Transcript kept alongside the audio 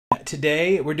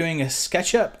Today we're doing a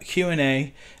Sketchup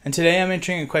Q&A, and today I'm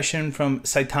answering a question from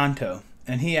Saitanto,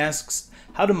 and he asks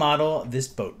how to model this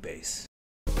boat base.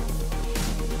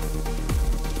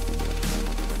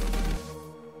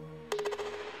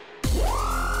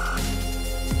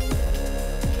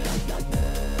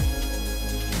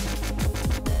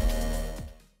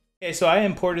 Okay, so I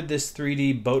imported this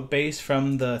 3D boat base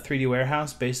from the 3D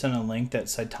warehouse based on a link that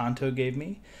Saitanto gave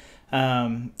me.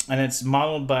 And it's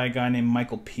modeled by a guy named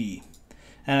Michael P.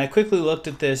 And I quickly looked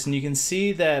at this, and you can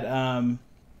see that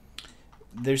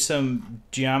there's some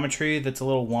geometry that's a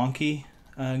little wonky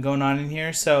going on in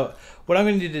here. So what I'm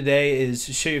going to do today is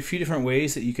show you a few different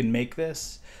ways that you can make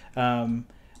this. And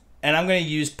I'm going to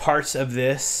use parts of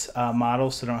this model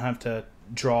so I don't have to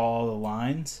draw all the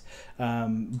lines.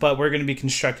 But we're going to be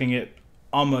constructing it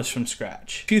almost from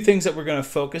scratch. A few things that we're going to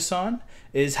focus on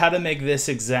is how to make this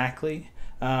exactly.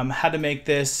 How to make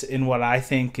this in what I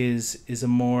think is a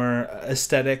more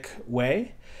aesthetic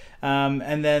way.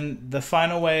 And then the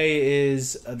final way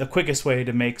is the quickest way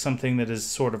to make something that is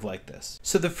sort of like this.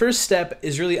 So the first step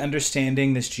is really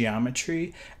understanding this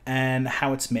geometry and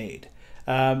how it's made.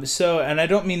 And I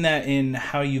don't mean that in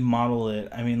how you model it,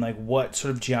 I mean like what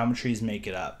sort of geometries make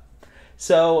it up.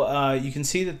 So you can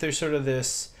see that there's sort of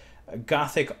this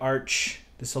Gothic arch,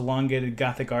 this elongated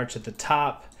Gothic arch at the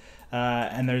top.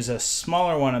 And there's a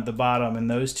smaller one at the bottom,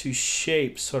 and those two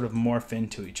shapes sort of morph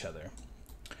into each other.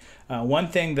 One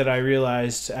thing that I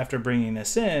realized after bringing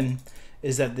this in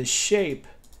is that this shape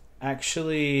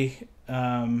actually,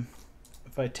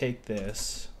 if I take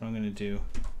this, what I'm going to do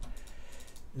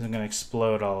is I'm going to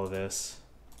explode all of this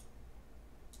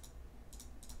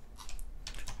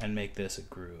and make this a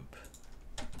group.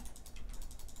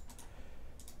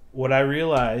 What I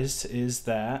realized is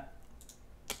that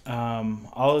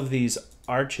all of these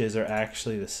arches are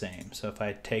actually the same. So if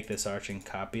I take this arch and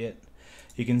copy it,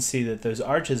 you can see that those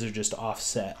arches are just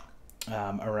offset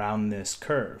around this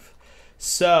curve.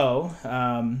 So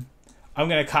I'm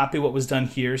going to copy what was done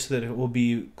here so that it will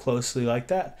be closely like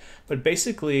that. But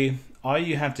basically, all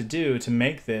you have to do to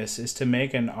make this is to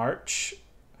make an arch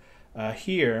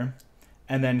here,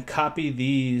 and then copy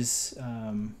these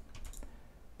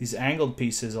angled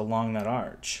pieces along that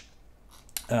arch.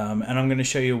 And I'm going to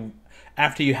show you,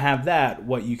 after you have that,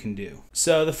 what you can do.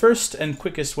 So the first and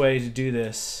quickest way to do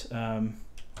this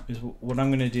is what I'm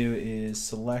going to do is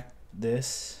select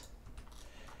this.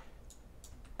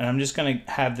 And I'm just going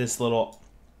to have this little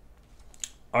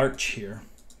arch here.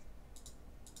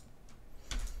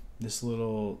 This sort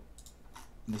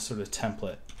of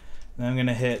template. And I'm going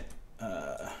to hit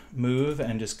move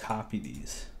and just copy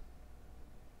these.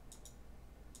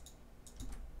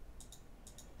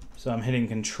 So I'm hitting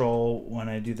Control when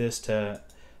I do this so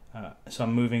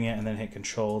I'm moving it and then hit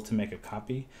Control to make a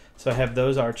copy. So I have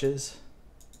those arches.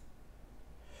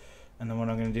 And then what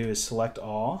I'm going to do is select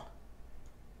all.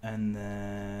 And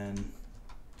then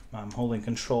I'm holding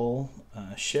Control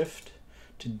Shift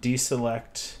to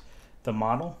deselect the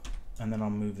model. And then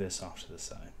I'll move this off to the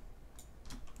side.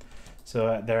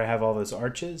 So there I have all those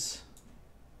arches.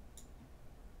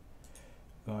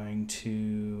 Going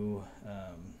to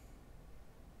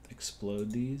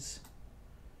explode these,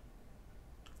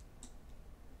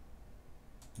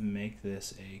 make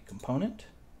this a component.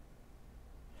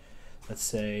 Let's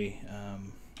say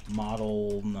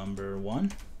model number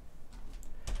 1.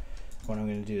 What I'm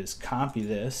going to do is copy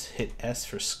this, hit S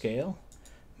for scale,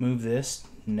 move this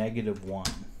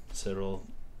 -1, so it'll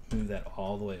move that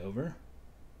all the way over.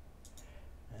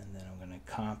 And then I'm going to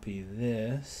copy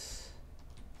this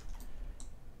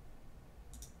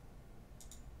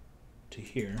to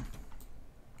here.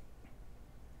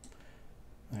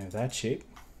 I have that shape.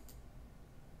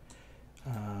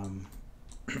 Then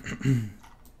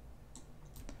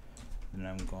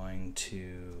I'm going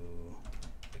to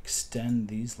extend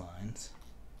these lines.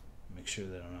 Make sure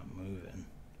that I'm not moving.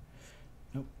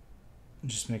 Nope.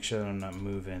 Just make sure that I'm not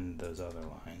moving those other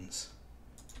lines.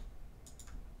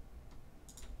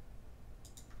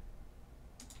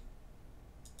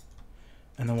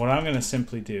 And then what I'm going to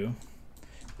simply do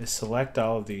is select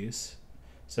all of these.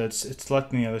 So it's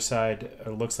selecting the other side,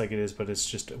 or it looks like it is, but it's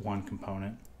just one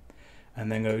component.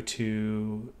 And then go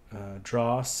to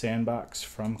Draw Sandbox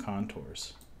from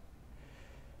Contours.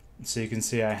 So you can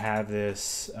see I have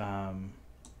this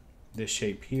this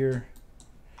shape here,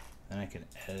 and I can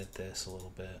edit this a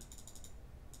little bit.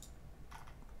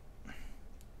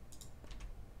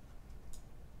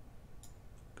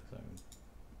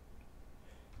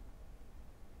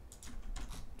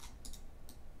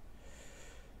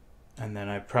 And then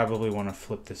I probably want to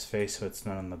flip this face so it's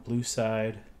not on the blue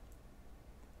side.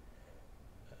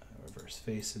 Reverse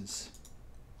faces.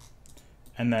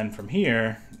 And then from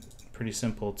here, pretty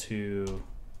simple to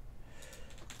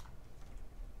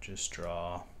just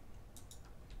draw.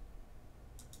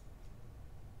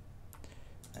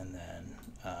 And then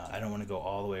I don't want to go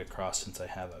all the way across since I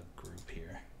have a group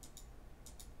here.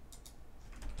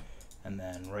 And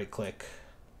then right click,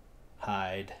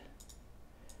 hide,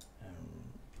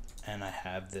 and I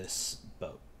have this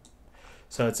boat.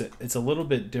 So it's a little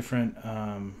bit different,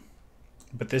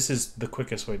 but this is the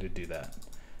quickest way to do that.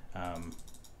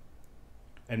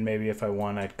 And maybe if I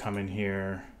want, I'd come in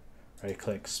here, right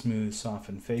click, smooth,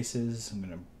 soften faces. I'm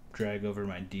going to drag over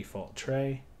my default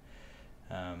tray,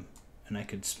 and I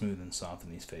could smooth and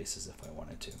soften these faces if I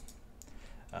wanted to.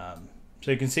 So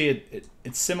you can see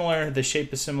it's similar, the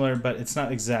shape is similar, but it's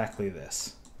not exactly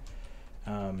this.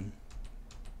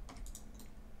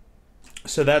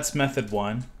 So that's method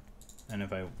one. And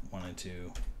if I wanted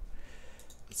to,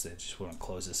 let's say I just want to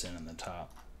close this in the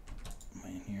top. Am I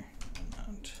in here? I'm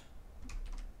not.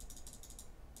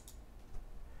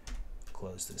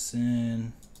 Close this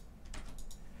in.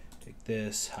 Take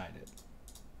this, hide it.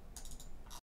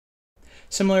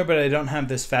 Similar, but I don't have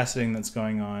this faceting that's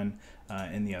going on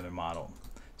in the other model.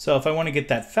 So if I want to get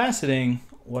that faceting,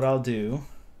 what I'll do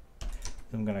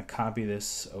is I'm going to copy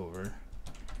this over,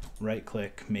 right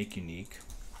click, make unique.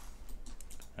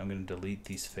 I'm going to delete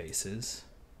these faces.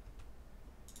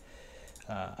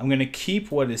 I'm going to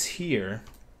keep what is here,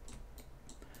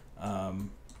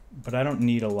 but I don't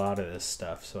need a lot of this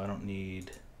stuff, so I don't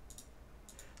need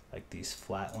like these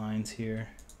flat lines here.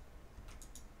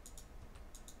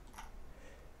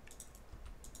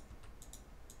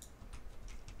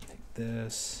 Take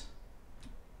this,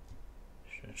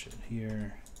 stretch it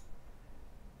here.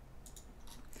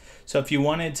 So if you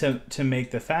wanted to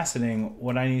make the faceting,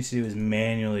 what I need to do is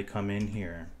manually come in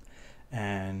here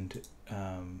and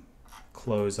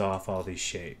close off all these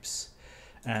shapes.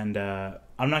 And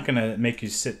I'm not going to make you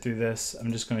sit through this.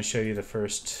 I'm just going to show you the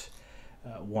first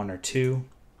one or two.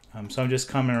 So I'm just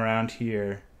coming around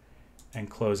here and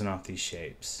closing off these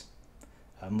shapes.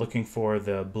 I'm looking for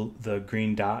the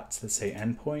green dots that say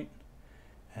endpoint,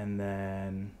 and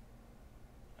then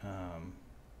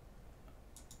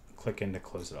click in to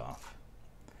close it off.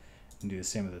 And do the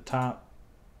same at the top.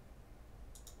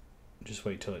 Just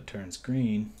wait till it turns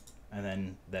green, and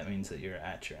then that means that you're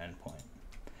at your endpoint.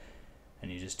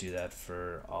 And you just do that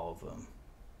for all of them.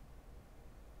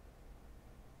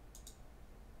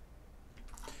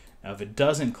 Now if it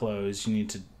doesn't close, you need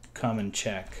to come and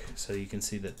check so you can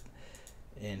see that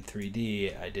in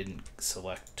 3D I didn't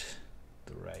select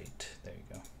the right. There you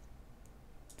go.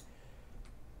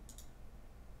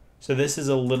 So this is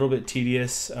a little bit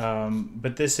tedious,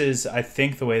 but this is, I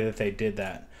think, the way that they did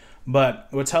that. But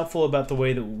what's helpful about the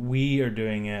way that we are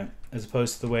doing it, as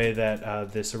opposed to the way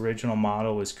that this original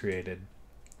model was created,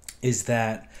 is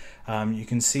that you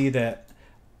can see that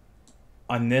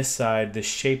on this side, the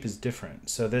shape is different.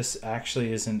 So this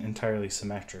actually isn't entirely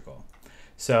symmetrical.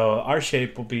 So our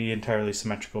shape will be entirely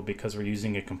symmetrical because we're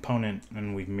using a component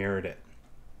and we've mirrored it.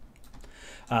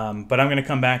 But I'm going to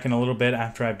come back in a little bit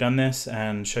after I've done this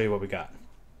and show you what we got.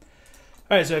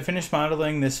 Alright, so I finished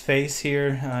modeling this face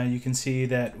here. You can see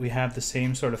that we have the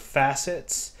same sort of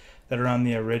facets that are on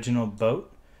the original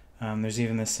boat. There's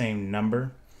even the same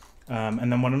number.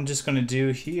 And then what I'm just going to do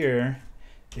here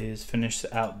is finish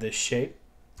out this shape.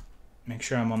 Make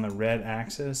sure I'm on the red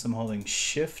axis. I'm holding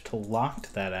shift to lock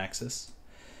to that axis.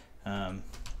 Didn't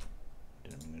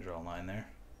mean to draw a line there.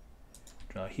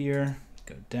 Draw here,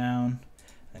 go down,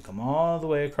 and come all the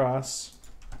way across.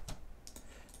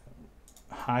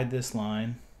 Hide this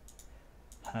line,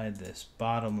 hide this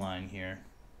bottom line here.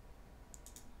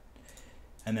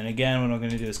 And then again, what I'm going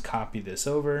to do is copy this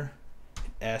over,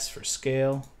 S for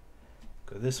scale,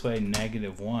 go this way,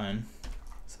 -1,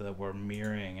 so that we're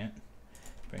mirroring it.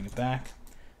 Bring it back,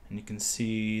 and you can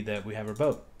see that we have our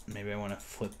boat. Maybe I want to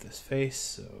flip this face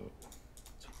so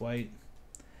it's white.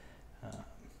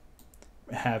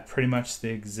 Have pretty much the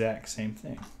exact same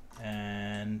thing.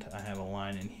 And I have a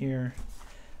line in here,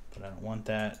 but I don't want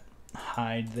that.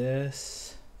 Hide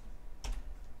this.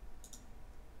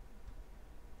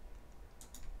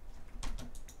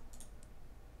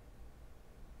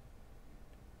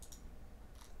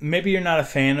 Maybe you're not a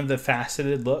fan of the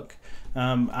faceted look.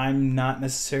 I'm not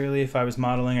necessarily. If I was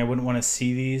modeling, I wouldn't want to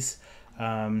see these.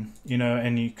 You know,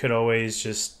 and you could always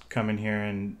just come in here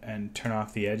and turn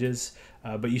off the edges,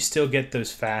 but you still get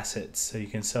those facets, so you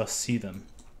can still see them.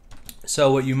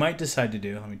 So what you might decide to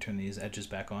do, let me turn these edges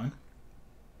back on.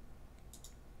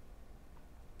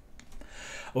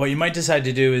 What you might decide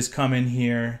to do is come in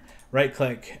here, right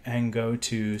click, and go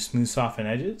to smooth soften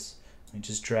edges. I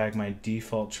just drag my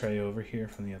default tray over here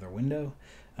from the other window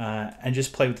and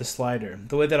just play with the slider.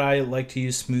 The way that I like to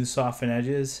use smooth soften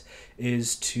edges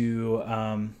is to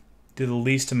do the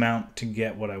least amount to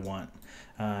get what I want.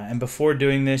 And before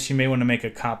doing this, you may want to make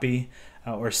a copy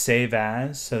or save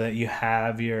as so that you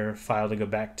have your file to go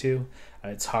back to.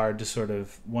 It's hard to sort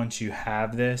of, once you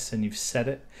have this and you've set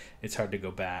it, it's hard to go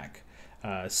back.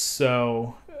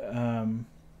 So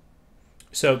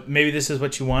maybe this is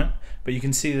what you want, but you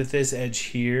can see that this edge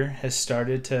here has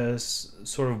started to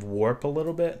sort of warp a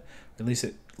little bit. At least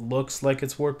it looks like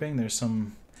it's warping. There's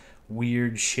some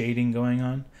weird shading going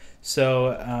on.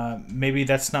 So maybe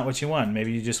that's not what you want.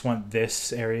 Maybe you just want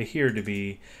this area here to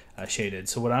be shaded.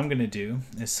 So what I'm going to do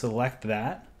is select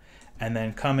that and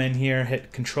then come in here,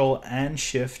 hit Control and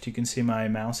Shift. You can see my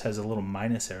mouse has a little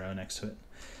minus arrow next to it.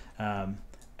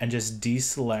 And just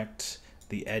deselect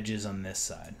the edges on this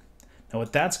side. Now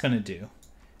what that's going to do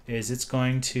is it's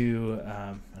going to,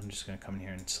 I'm just going to come in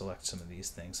here and select some of these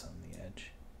things on the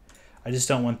edge. I just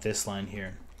don't want this line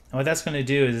here. And what that's going to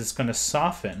do is it's going to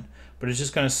soften, but it's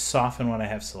just going to soften what I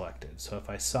have selected. So if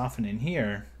I soften in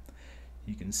here,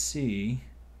 you can see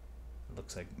it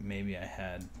looks like maybe I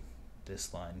had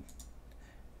this line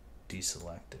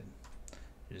deselected.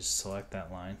 Just select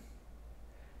that line.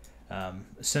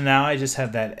 So now I just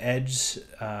have that edge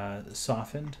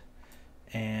softened,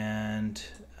 and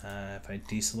if I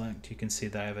deselect, you can see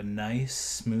that I have a nice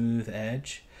smooth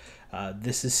edge.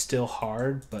 This is still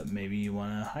hard, but maybe you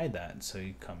want to hide that. So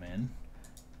you come in,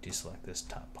 deselect this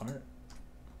top part,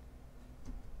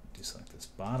 deselect this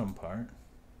bottom part,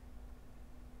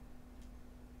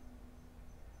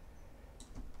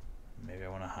 maybe I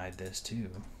want to hide this too.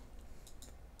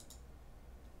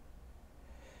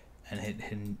 And hit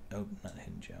hidden, oh, not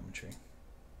hidden geometry.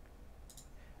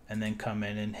 And then come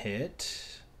in and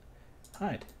hit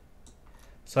hide.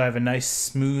 So I have a nice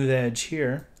smooth edge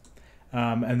here.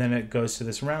 And then it goes to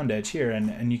this round edge here.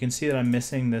 And you can see that I'm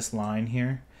missing this line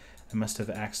here. I must have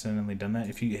accidentally done that.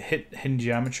 If you hit hidden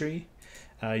geometry,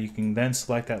 you can then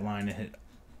select that line and hit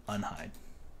unhide.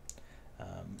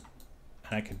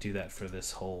 And I can do that for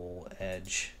this whole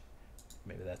edge.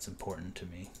 Maybe that's important to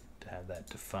me, to have that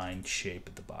defined shape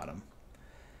at the bottom.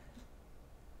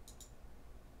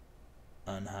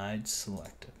 Unhide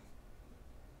selected.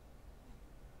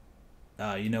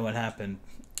 You know what happened?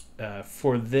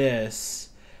 For this,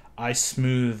 I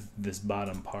smoothed this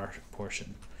bottom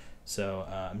portion. So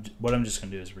what I'm just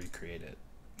going to do is recreate it,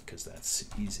 because that's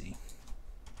easy.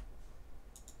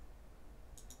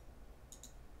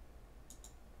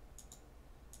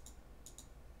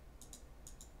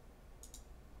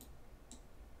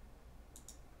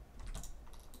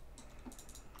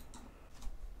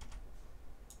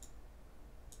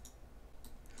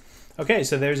 Okay,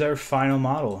 so there's our final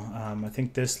model. I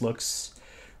think this looks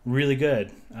really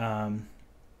good. And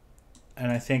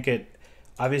I think it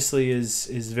obviously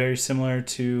is very similar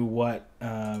to what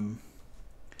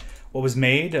was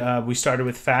made. We started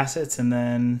with facets, and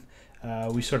then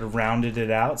we sort of rounded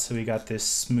it out, so we got this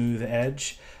smooth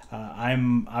edge.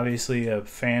 I'm obviously a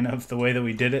fan of the way that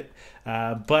we did it,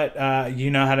 but you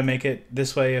know how to make it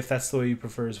this way if that's the way you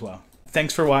prefer as well.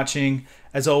 Thanks for watching.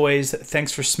 As always,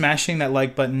 thanks for smashing that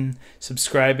like button,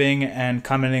 subscribing, and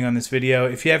commenting on this video.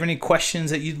 If you have any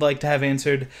questions that you'd like to have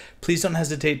answered, please don't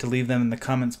hesitate to leave them in the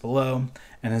comments below.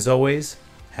 And as always,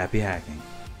 happy hacking.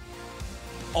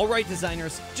 All right,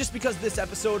 designers, just because this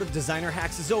episode of Designer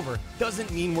Hacks is over doesn't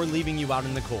mean we're leaving you out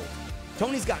in the cold.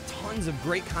 Tony's got tons of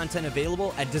great content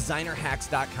available at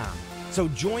designerhacks.com. So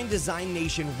join Design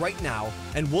Nation right now,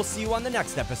 and we'll see you on the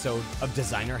next episode of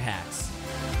Designer Hacks.